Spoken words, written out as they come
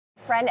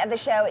friend of the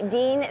show,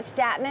 Dean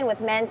Statman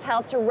with Men's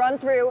Health, to run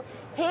through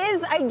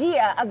his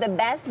idea of the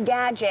best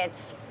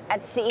gadgets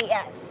at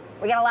CES.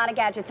 We got a lot of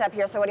gadgets up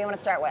here, so what do you want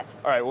to start with?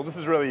 All right, well, this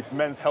is really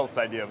Men's Health's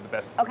idea of the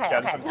best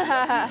gadgets Okay. from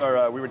CES.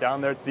 So we were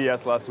down there at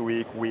CES last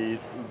week. We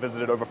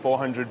visited over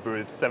 400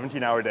 booths,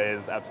 17-hour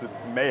days, absolute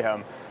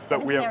mayhem. But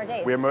 17-hour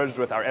days. We emerged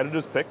with our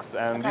editor's picks,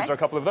 and these are a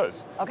couple of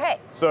those. Okay.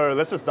 So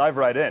let's just dive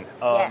right in.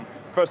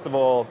 Yes. First of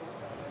all,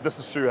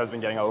 this shoe has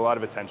been getting a lot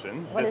of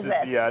attention. What is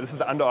this? This is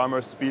the Under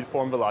Armour Speed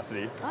Form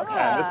Velocity. Okay.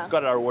 And this has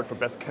got our award for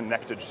best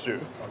connected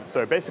shoe.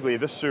 So basically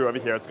this shoe over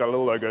here, it's got a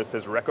little logo, it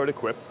says record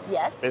equipped.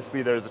 Yes.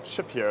 Basically there's a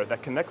chip here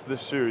that connects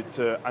this shoe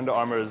to Under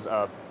Armour's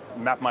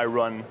Map My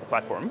Run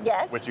platform.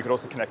 Yes. Which you could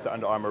also connect to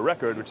Under Armour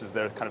Record, which is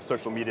their kind of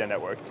social media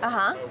network.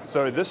 Uh-huh.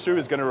 So this shoe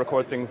is going to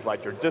record things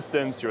like your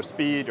distance, your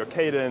speed, your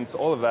cadence,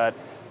 all of that,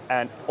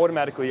 and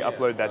automatically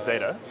upload that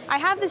data. I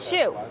have this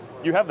shoe.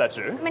 You have that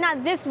shoe? I mean,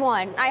 not this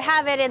one. I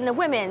have it in the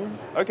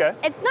women's. Okay.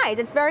 It's nice.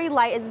 It's very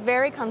light. It's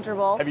very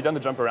comfortable. Have you done the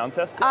jump around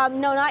test? No,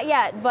 not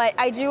yet, but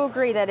I do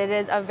agree that it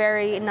is a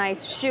very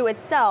nice shoe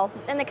itself,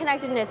 and the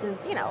connectedness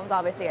is, you know, is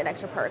obviously an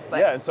extra perk.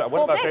 But yeah, and so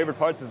one of our thanks. favorite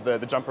parts is the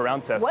jump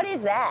around test. What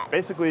is that?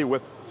 Basically,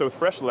 with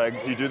fresh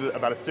legs, you do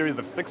about a series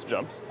of 6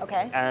 jumps.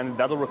 Okay. And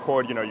that'll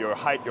record, you know, your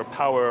height, your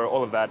power,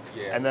 all of that.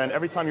 Yeah. And then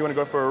every time you want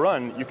to go for a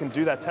run, you can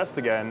do that test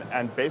again,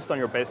 and based on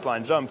your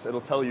baseline jumps,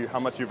 it'll tell you how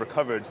much you've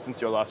recovered since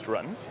your last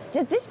run.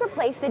 Does this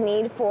replace the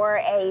need for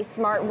a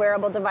smart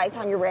wearable device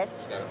on your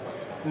wrist?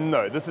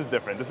 No, this is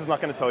different. This is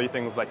not going to tell you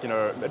things like, you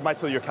know, it might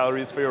tell you your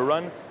calories for your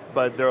run,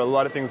 but there are a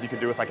lot of things you can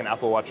do with like an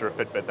Apple Watch or a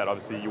Fitbit that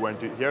obviously you won't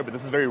do here, but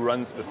this is very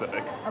run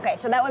specific. Okay,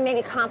 so that would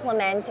maybe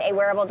complement a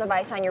wearable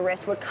device on your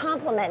wrist, would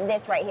complement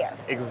this right here.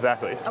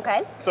 Exactly.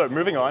 Okay. So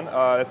moving on,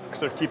 let's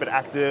sort of keep it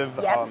active.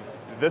 Yep.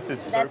 This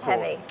is so That's cool.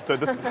 heavy. So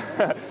this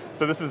is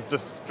so this is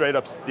just straight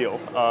up steel.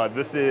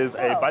 This is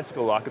a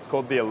bicycle lock. It's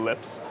called the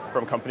Ellipse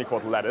from a company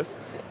called Lattice,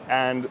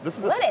 and this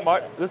is Lettuce. a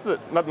smart. This is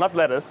not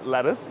lettuce,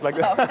 lattice like.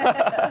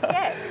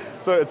 Okay.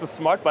 So it's a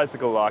smart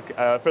bicycle lock.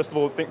 First of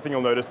all, thing you'll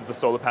notice is the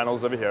solar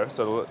panels over here,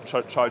 so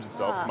it'll charge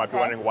itself. You might be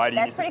wondering why do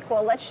you. That's pretty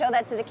cool. Let's show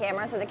that to the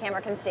camera so the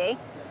camera can see.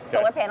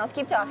 Solar panels.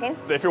 Keep talking.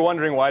 So if you're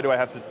wondering why do I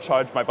have to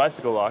charge my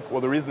bicycle lock, well,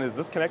 the reason is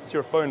this connects to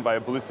your phone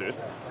via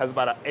Bluetooth, has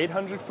about an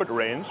 800-foot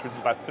range, which is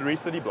about 3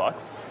 city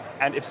blocks.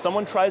 And if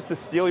someone tries to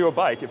steal your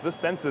bike, if this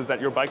senses that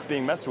your bike's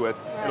being messed with,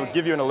 it'll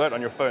give you an alert on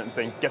your phone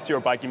saying, get to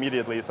your bike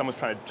immediately, someone's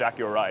trying to jack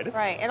your ride.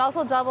 Right. It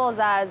also doubles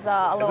as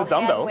a little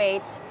dumbbell. hand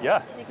weight.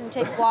 Yeah. So you can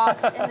take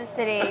walks in the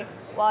city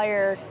while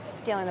you're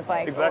stealing the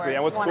bike. Exactly. or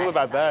And what's want cool to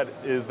about that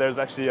exercise. is there's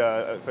actually,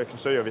 if I can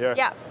show you over here,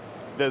 Yeah.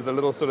 there's a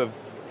little sort of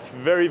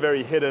very,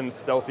 very hidden,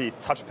 stealthy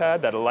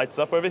touchpad that lights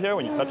up over here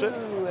when you touch it.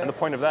 And the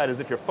point of that is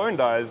if your phone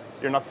dies,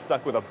 you're not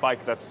stuck with a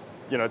bike that's,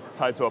 you know,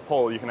 tied to a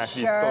pole. You can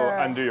actually still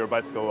undo your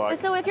bicycle lock.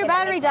 So if your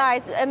battery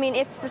dies, I mean,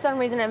 if for some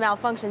reason it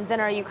malfunctions,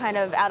 then are you kind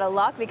of out of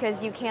luck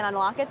because you can't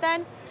unlock it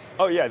then?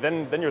 Oh yeah,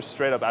 then you're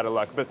straight up out of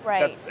luck. But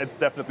Right. it's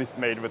definitely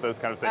made with those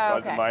kind of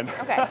safeguards in mind.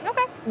 Okay.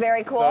 Okay.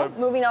 Very cool. So,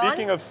 Moving on.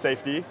 Speaking of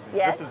safety,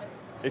 Yes. this is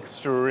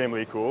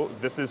extremely cool.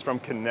 This is from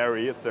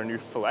Canary. It's their new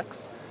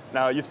Flex.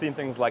 Now, you've seen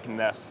things like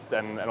Nest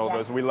and all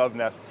those. We love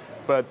Nest.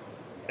 But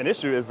an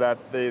issue is that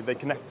they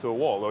connect to a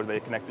wall or they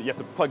connect to, you have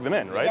to plug them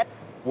in, right? Yep.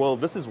 Well,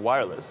 this is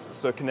wireless.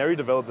 So Canary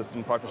developed this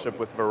in partnership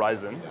with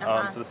Verizon.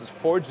 So this is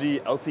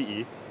 4G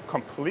LTE,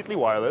 completely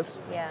wireless.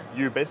 Yeah.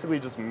 You basically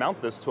just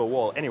mount this to a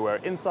wall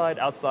anywhere, inside,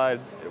 outside,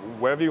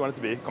 wherever you want it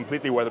to be,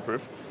 completely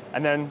weatherproof.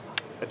 And then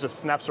it just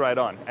snaps right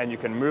on. And you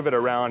can move it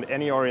around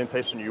any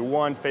orientation you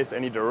want, face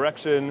any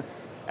direction,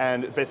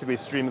 and it basically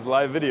streams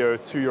live video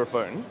to your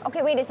phone.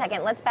 Okay, wait a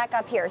second. Let's back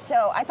up here.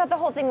 So I thought the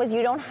whole thing was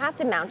you don't have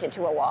to mount it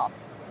to a wall.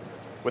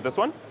 With this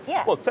one?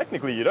 Yeah. Well,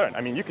 technically you don't.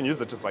 I mean, you can use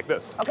it just like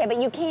this. Okay, but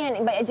you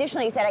can, but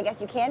additionally you said, I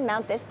guess you can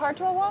mount this part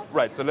to a wall?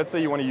 Right, so let's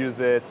say you want to use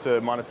it to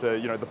monitor,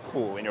 you know, the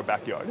pool in your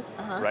backyard,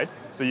 right?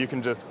 So you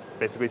can just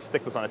basically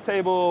stick this on a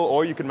table,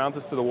 or you can mount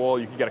this to the wall.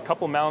 You can get a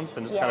couple mounts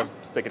and just kind of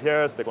stick it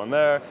here, stick one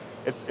there.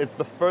 It's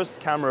the first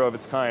camera of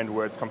its kind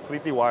where it's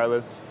completely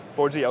wireless,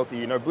 4G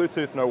LTE, no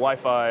Bluetooth, no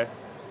Wi-Fi.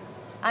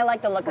 I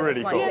like the look of Really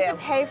this one cool. Do you have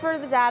too. to pay for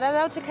the data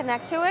though to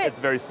connect to it? It's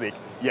very sleek.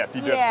 Yes,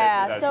 you do have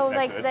yeah. to pay for that So to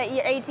like connect to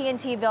it. your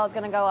AT&T bill is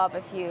going to go up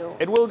if you.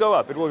 It will go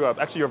up. It will go up.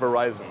 Actually, your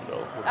Verizon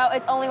bill. Oh,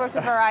 it's only works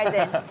with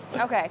Verizon.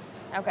 Okay.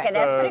 Okay,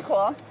 that's pretty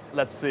cool.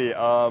 Let's see.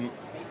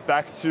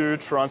 Back to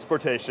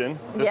transportation.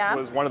 This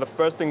was one of the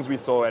first things we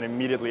saw, and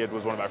immediately it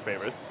was one of our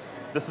favorites.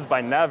 This is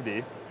by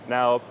Navdi.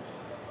 Now,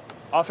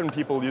 often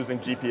people using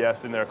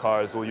GPS in their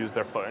cars will use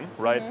their phone,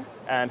 right?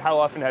 And how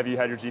often have you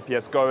had your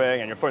GPS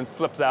going and your phone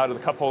slips out of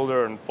the cup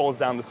holder and falls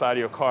down the side of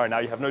your car, and now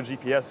you have no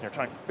GPS and you're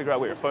trying to figure out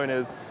where your phone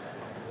is?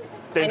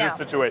 Dangerous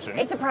situation.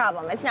 It's a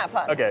problem. It's not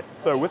fun. Okay,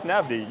 so with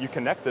Navdi, you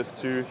connect this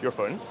to your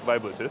phone via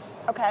Bluetooth.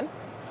 Okay.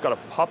 It's got a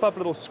pop-up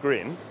little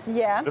screen.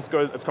 Yeah.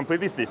 It's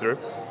completely see-through.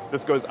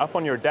 This goes up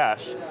on your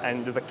dash,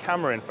 and there's a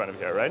camera in front of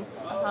here, right?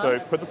 So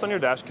put this on your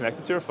dash, connect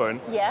it to your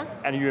phone, Yeah.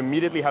 and you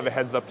immediately have a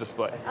heads-up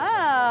display.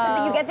 Oh.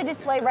 So you get the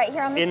display right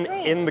here on the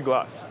screen. In the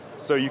glass.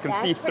 So you can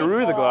see That's pretty through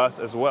the cool. glass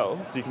as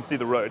well, so you can see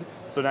the road.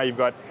 So now you've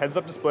got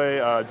heads-up display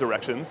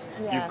directions.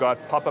 Yeah. You've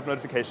got pop-up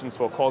notifications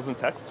for calls and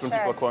texts when Sure.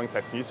 people are calling,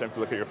 texting you, so you don't have to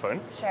look at your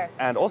phone. Sure.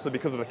 And also,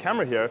 because of the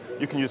camera here,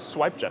 you can use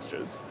swipe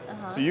gestures.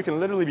 So you can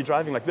literally be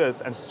driving like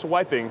this and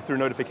swiping through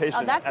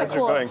notifications Oh, that's as the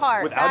you're coolest going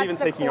part. without That's even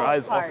the taking your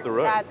eyes coolest off part. the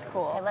road. That's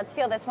cool. Okay, let's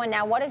feel this one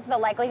now. What is the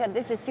likelihood?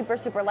 This is super,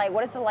 super light.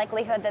 What is the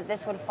likelihood that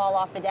this would fall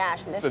off the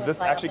dash? So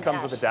this actually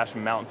comes with a dash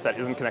mount that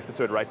isn't connected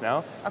to it right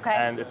now. Okay.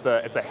 And it's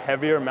a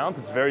heavier mount.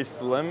 It's very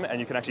slim, and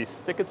you can actually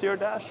stick it to your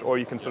dash, or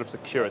you can sort of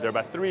secure it. There are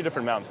about 3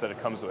 different mounts that it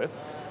comes with.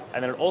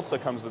 And then it also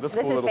comes with this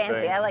This cool is little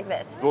fancy. thing. I like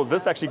this. Well,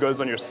 this actually goes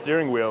on your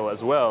steering wheel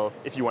as well,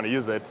 if you want to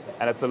use it.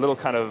 And it's a little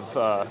kind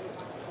of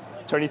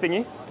turny thingy.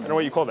 I don't know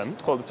what you call them.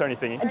 It's called the turny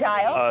thingy. A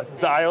dial?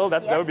 Dial,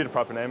 that Yep. would be the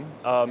proper name.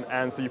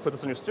 And so you put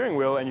this on your steering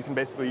wheel, and you can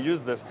basically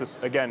use this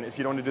to, again, if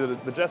you don't want to do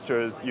the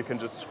gestures, you can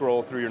just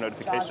scroll through your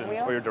notifications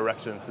wheel? or your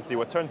directions to see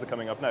what turns are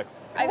coming up next.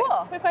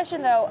 Cool. Quick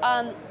question though,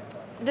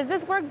 does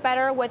this work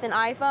better with an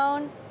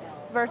iPhone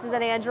versus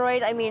an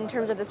Android? I mean, in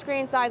terms of the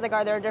screen size, like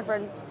are there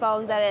different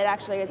phones that it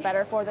actually is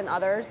better for than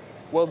others?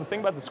 Well, the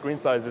thing about the screen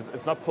size is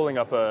it's not pulling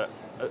up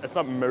it's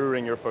not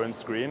mirroring your phone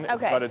screen. It's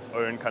Okay. got its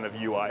own kind of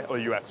UI, or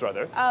UX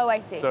rather. Oh,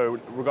 I see. So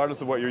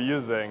regardless of what you're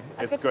using,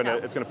 That's it's good to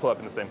going know. to pull up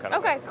in the same kind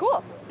of way. Okay,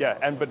 cool.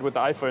 Yeah, but with the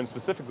iPhone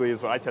specifically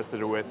is what I tested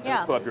it with. Yeah.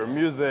 It'll pull up your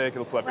music,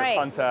 it'll pull up Right.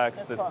 your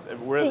contacts. That's It's cool.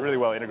 really, So really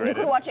well You integrated.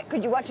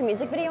 could you watch a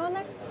music video on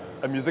there?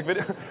 A music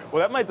video?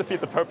 Well, that might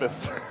defeat the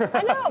purpose.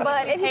 I know,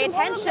 but if you Pay can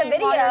pull up the attention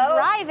video, while you're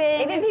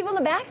driving. maybe people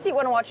in the backseat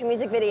want to watch a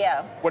music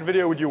video. What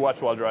video would you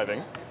watch while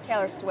driving?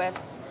 Taylor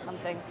Swift,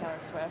 something Taylor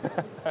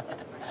Swift.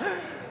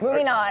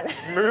 Moving on.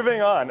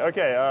 Moving on.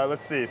 Okay,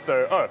 let's see.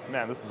 So, oh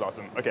man, this is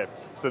awesome. Okay,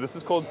 so this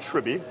is called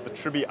Tribby. It's the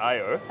Tribby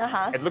IO.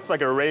 Uh-huh. It looks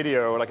like a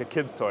radio or like a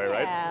kid's toy,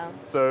 right? Yeah.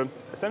 So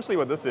essentially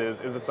what this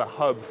is it's a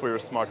hub for your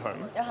smart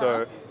home.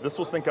 So this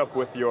will sync up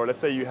with your, let's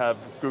say you have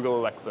Google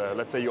Alexa,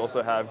 let's say you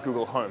also have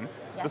Google Home.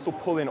 Yeah. This will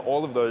pull in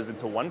all of those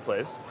into one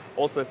place.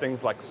 Also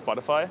things like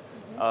Spotify.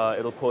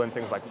 It'll pull in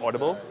things like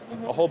Audible,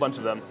 a whole bunch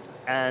of them.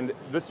 And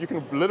this, you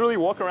can literally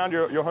walk around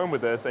your home with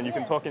this and you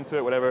can talk into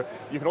it, whatever.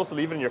 You can also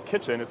leave it in your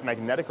kitchen. It's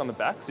magnetic on the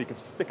back, so you can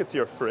stick it to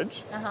your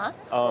fridge.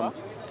 Cool.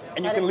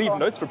 And you That can is leave cool.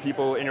 notes for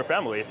people in your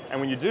family. And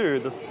when you do,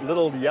 this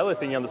little yellow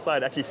thingy on the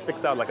side actually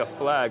sticks out like a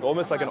flag,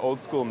 almost like an old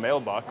school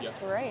mailbox.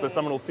 Great. So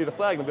someone will see the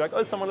flag and they'll be like,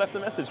 oh, someone left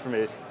a message for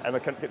me. And they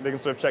can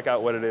sort of check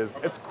out what it is.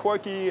 It's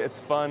quirky, it's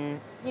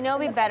fun. You know, it'd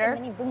be Looks like a better.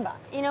 mini boombox.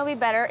 You know, it'd be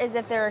better is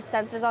if there are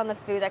sensors on the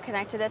food that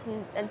connect to this,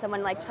 and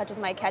someone like touches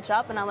my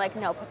ketchup, and I'm like,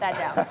 no, put that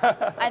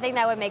down. I think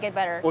that would make it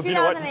better. Well, do you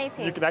know what?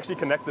 2018. You can actually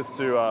connect this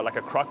to like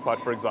a crock pot,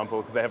 for example,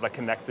 because they have like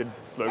connected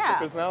slow Yeah.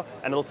 cookers now,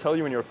 and it'll tell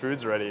you when your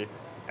food's ready.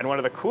 And one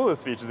of the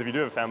coolest features, if you do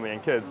have family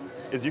and kids,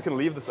 is you can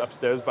leave this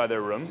upstairs by their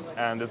room,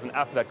 and there's an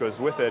app that goes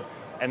with it,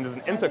 and there's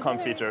an intercom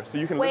feature. So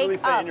you can literally Wake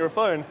say up. in your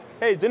phone,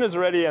 hey, dinner's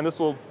ready, and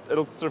it'll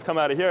sort of come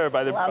out of here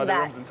by their Love that.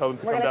 rooms and tell them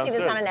to We're come gonna see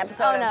downstairs. this on an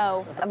episode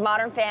Oh, no. of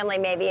Modern Family,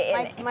 maybe.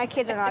 my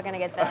kids are not going to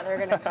get that. They're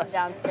going to come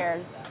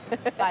downstairs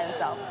by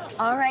themselves.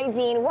 All right,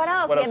 Dean. What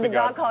else? What We else have we the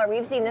got? dog collar.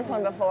 We've seen this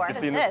one before. You've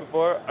seen this? this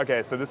before?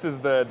 Okay, so this is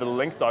the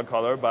Link dog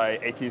collar by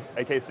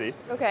AKC.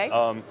 Okay.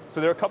 So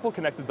there are a couple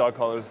connected dog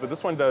collars, but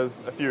this one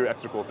does a few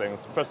extra cool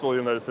things. First of all,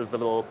 you'll notice there's the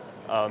little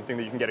thing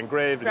that you can get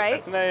engraved, Right. your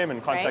pet's name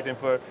and contact Right.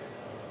 info.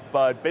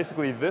 But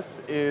basically,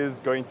 this is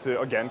going to,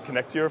 again,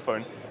 connect to your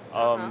phone.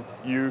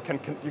 You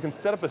can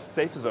set up a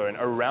safe zone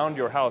around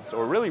your house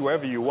or really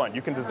wherever you want.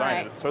 You can design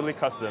Right. it. It's totally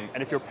custom.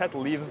 And if your pet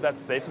leaves that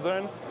safe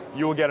zone,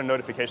 you will get a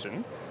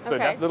notification. So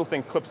Okay. that little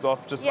thing clips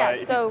off just Yeah, by,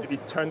 so- if you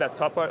turn that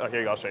top part, oh, here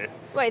you go, I'll show you.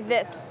 Wait,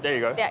 this. There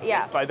you go.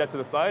 Yeah. Slide that to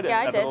the side, Yeah,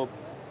 I and that did. little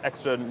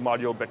extra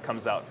module bit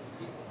comes out.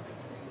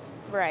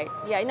 Right.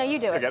 Yeah, no, you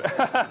do it. Again.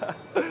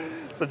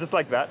 So just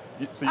like that.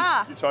 So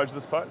you charge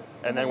this part,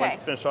 and then once Okay.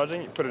 it's finished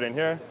charging, you put it in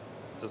here,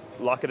 just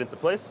lock it into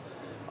place.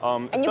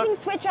 And you can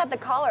switch out the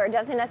collar. It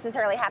doesn't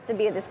necessarily have to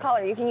be this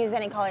collar. You can use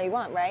any collar you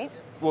want, right?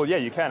 Well, yeah,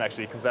 you can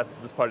actually, because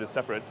this part is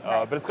separate.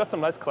 Right. But it's got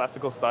some nice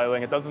classical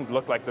styling. It doesn't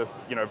look like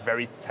this,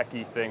 very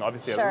techie thing.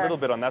 Obviously, Sure. a little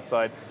bit on that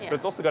side. Yeah. But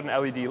it's also got an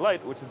LED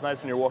light, which is nice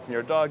when you're walking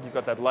your dog. You've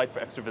got that light for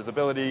extra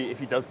visibility. If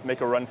he does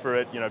make a run for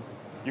it,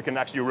 you can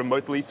actually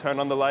remotely turn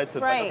on the light. So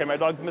it's Right. like, okay, my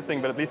dog's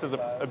missing, but at least there's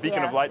a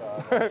beacon Yeah. of light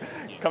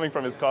coming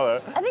from his collar.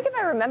 I think if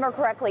I remember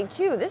correctly,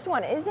 too, this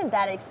one isn't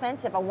that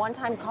expensive. A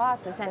one-time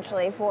cost,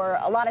 essentially, for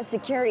a lot of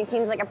security.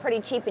 Seems like a pretty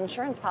cheap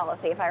insurance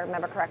policy, if I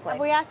remember correctly.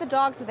 Have we asked the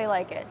dogs if they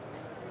like it?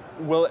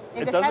 Well, Is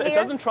it it doesn't. It heavier?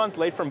 doesn't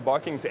translate from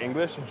barking to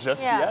English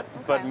just Yeah, yet,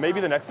 but okay, maybe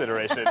well. the next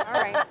iteration. All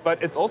right.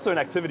 But it's also an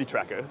activity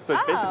tracker, so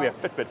it's basically a Oh.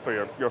 Fitbit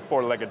for your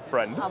four-legged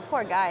friend. Oh,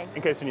 poor guy.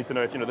 In case you need to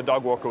know if the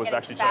dog walker was Getting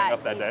actually showing fat.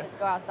 up that Needs day. to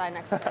Go outside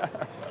next year.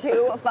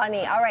 Too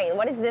funny. All right,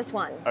 what is this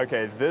one?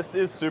 Okay, this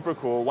is super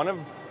cool. One of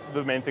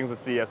the main things at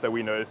CES that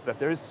we noticed that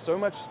there is so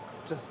much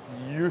just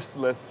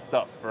useless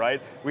stuff,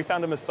 right? We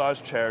found a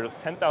massage chair. It was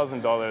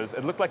 $10,000.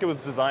 It looked like it was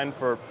designed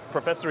for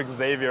Professor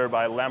Xavier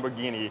by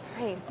Lamborghini.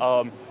 Nice.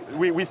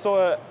 We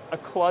saw a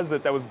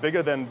closet that was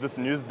bigger than this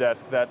news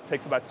desk that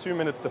takes about 2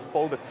 minutes to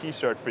fold a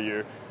T-shirt for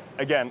you.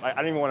 again, I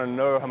don't even want to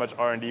know how much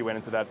R&D went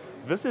into that.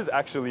 This is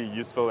actually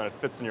useful and it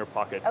fits in your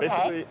pocket. Okay.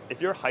 Basically,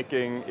 if you're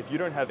hiking, if you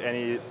don't have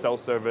any cell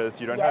service,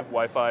 you don't Yep. have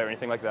Wi-Fi or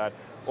anything like that,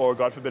 or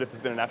God forbid if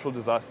there's been a natural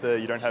disaster,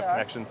 you don't have Sure.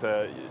 connection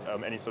to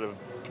any sort of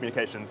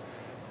communications,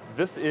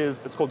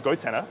 it's called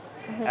GoTenna,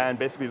 and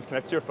basically this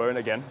connects to your phone,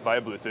 again,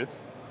 via Bluetooth.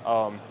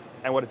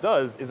 And what it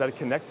does is that it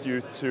connects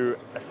you to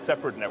a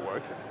separate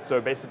network.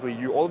 So basically,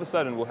 you all of a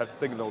sudden will have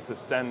signal to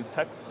send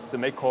texts, to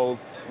make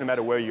calls, no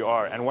matter where you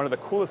are. And one of the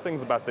coolest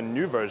things about the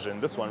new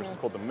version, this one, which is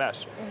called the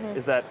Mesh,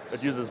 is that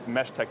it uses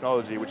mesh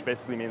technology, which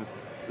basically means,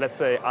 let's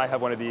say I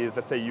have one of these,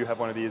 let's say you have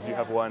one of these, you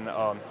have one,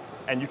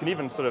 and you can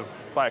even sort of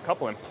buy a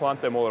couple and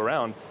plant them all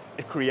around.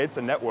 It creates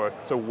a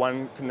network, so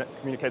one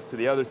communicates to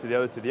the other, to the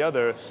other, to the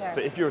other. Sure.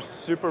 So if you're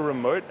super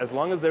remote, as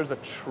long as there's a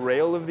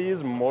trail of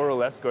these, more or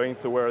less going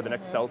to where the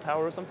next cell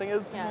tower or something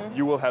is,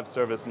 you will have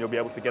service and you'll be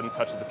able to get in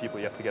touch with the people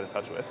you have to get in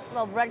touch with.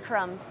 Little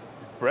breadcrumbs.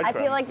 I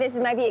feel like this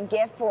might be a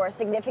gift for a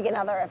significant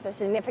other. If the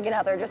significant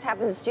other just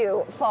happens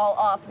to fall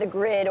off the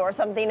grid or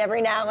something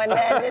every now and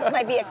then, this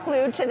might be a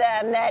clue to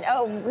them that,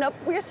 oh, nope,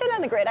 we're still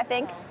on the grid, I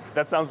think.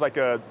 That sounds like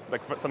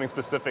something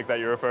specific that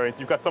you're referring to.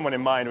 You've got someone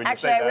in mind when you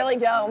say that. Actually, I really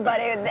don't, but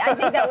I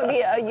think that would be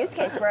a use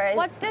case for it.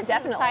 What's this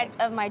inside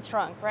of my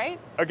trunk, right?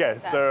 Okay,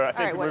 so I think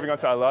All right, moving on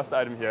to our last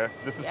item here.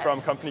 This is Yes. from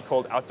a company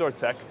called Outdoor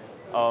Tech.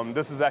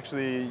 This is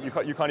actually,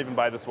 you can't even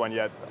buy this one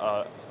yet.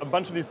 A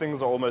bunch of these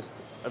things are almost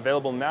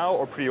available now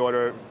or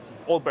pre-order,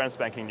 all brand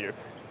spanking new.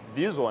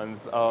 These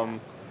ones,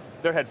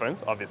 they're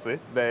headphones, obviously.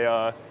 They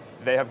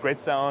have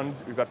great sound.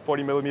 We've got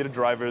 40mm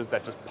drivers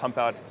that just pump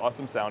out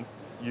awesome sound.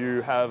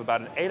 You have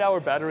about an 8-hour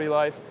battery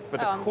life,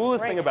 but the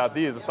coolest thing about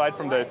these, aside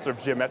from the sort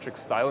of geometric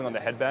styling on the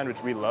headband,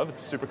 which we love,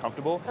 it's super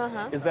comfortable,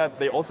 is that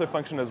they also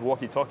function as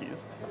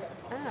walkie-talkies.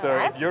 So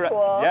that's if you're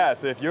cool.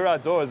 so if you're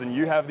outdoors and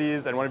you have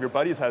these and one of your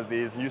buddies has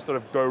these and you sort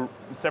of go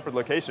separate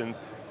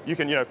locations, you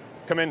can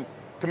come in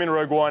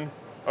Rogue One,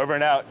 over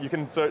and out. You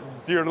can do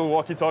your little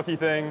walkie-talkie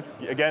thing.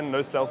 Again,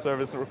 no cell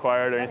service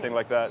required or anything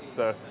like that.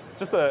 So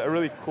just a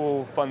really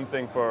cool, fun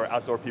thing for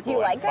outdoor people. Do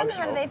you like them?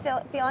 Functional. How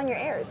do they feel on your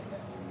ears?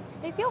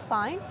 They feel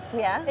fine.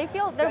 Yeah? They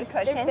feel they're Good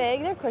cushion? They're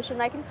big. They're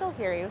cushioned. I can still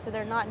hear you, so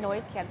they're not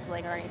noise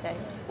canceling or anything.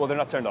 Well, they're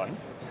not turned on.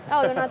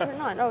 Oh, they're not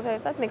turned on. Okay,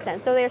 that makes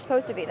sense. So they're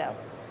supposed to be though.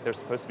 They're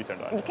supposed to be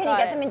turned on. Can you Got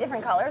get it. them in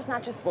different colors,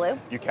 not just blue?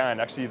 You can.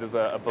 Actually, there's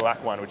a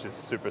black one, which is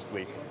super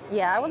sleek.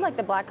 Yeah, I would like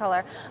the black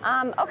color.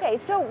 Okay,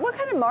 so what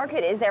kind of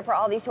market is there for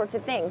all these sorts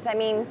of things? I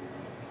mean,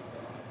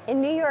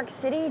 in New York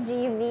City, do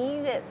you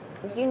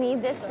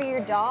need this for your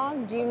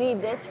dog? Do you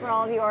need this for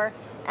all of your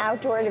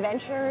outdoor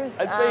adventures?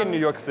 I'd say in New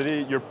York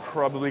City, you're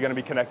probably going to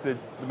be connected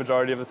the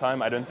majority of the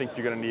time. I don't think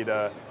you're going to need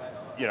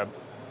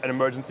an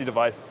emergency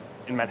device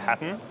in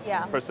Manhattan,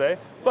 per se.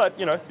 But,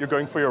 you're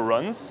going for your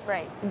runs.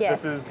 Right.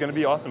 Yes. This is going to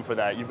be awesome for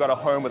that. You've got a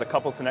home with a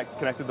couple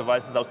connected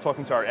devices. I was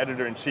talking to our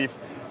editor-in-chief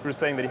who was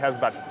saying that he has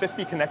about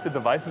 50 connected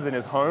devices in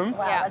his home.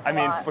 Wow, Yeah. that's I a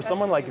mean, lot. for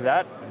someone like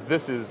that,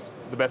 this is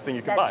the best thing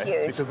you can That's buy.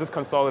 huge. Because this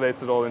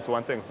consolidates it all into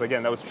one thing. So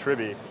again, that was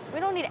Tribby. We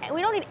don't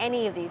need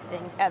any of these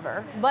things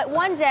ever. But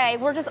one day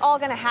we're just all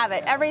going to have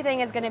it. Everything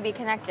is going to be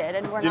connected,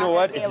 and we're Do you not know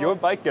gonna what? be If able- your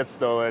bike gets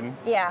stolen,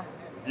 Yeah.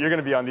 you're going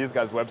to be on these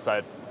guys'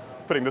 website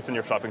putting this in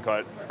your shopping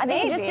cart. I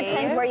think it just Maybe.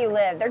 depends where you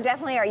live. There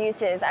definitely are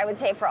uses, I would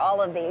say, for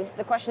all of these.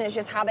 The question is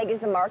just how big is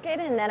the market,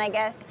 and then I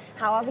guess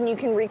how often you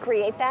can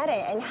recreate that,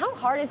 and how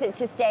hard is it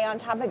to stay on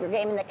top of your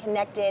game in the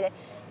connected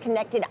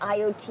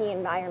IoT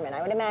environment.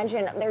 I would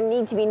imagine there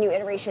need to be new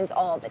iterations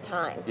all the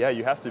time. Yeah,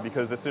 you have to,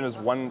 because as soon as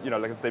one,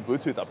 like let's say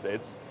Bluetooth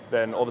updates,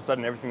 then all of a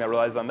sudden everything that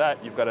relies on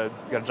that, you've got to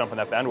jump on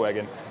that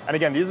bandwagon. And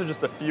again, these are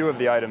just a few of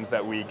the items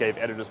that we gave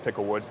Editor's Pick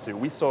awards to.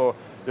 We saw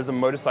there's a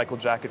motorcycle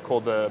jacket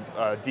called the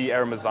Di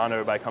Air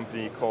Mazzano by a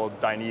company called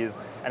Dainese,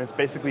 and it's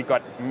basically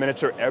got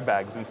miniature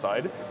airbags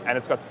inside, and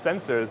it's got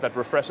sensors that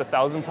refresh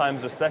 1,000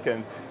 times a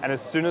second, and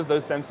as soon as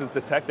those sensors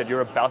detect that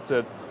you're about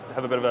to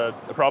have a bit of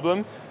a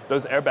problem,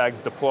 those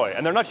airbags deploy.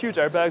 And they're not huge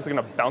airbags, they're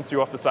gonna bounce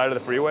you off the side of the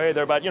freeway.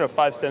 They're about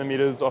 5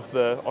 centimeters off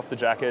the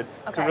jacket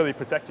to really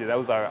protect you. That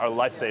was our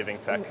life-saving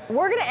tech.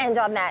 We're gonna end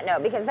on that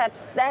note because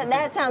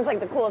that sounds like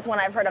the coolest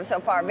one I've heard of so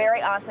far.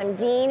 Very awesome.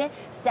 Dean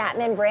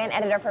Statman, brand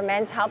editor for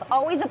Men's Health.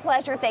 Always a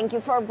pleasure. Thank you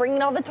for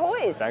bringing all the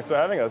toys. Thanks for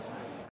having us.